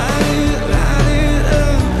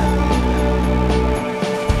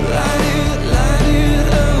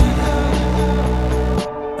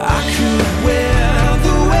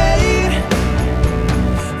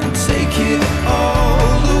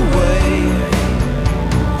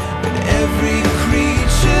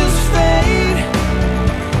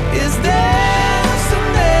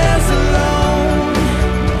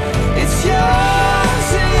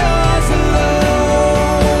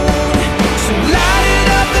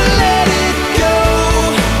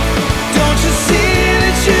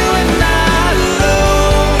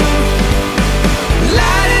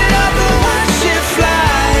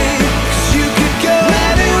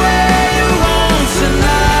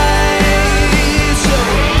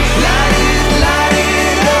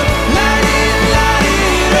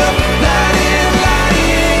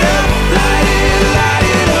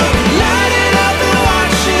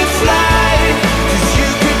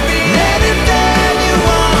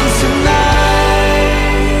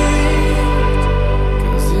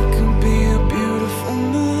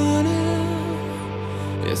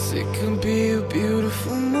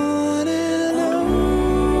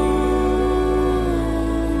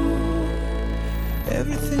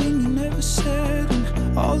 everything you never said,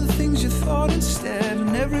 and all the things you thought instead,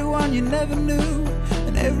 and everyone you never knew,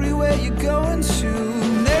 and everywhere you're going to,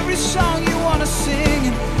 and every song you wanna sing,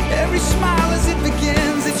 and every smile as it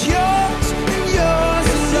begins. It's yours and yours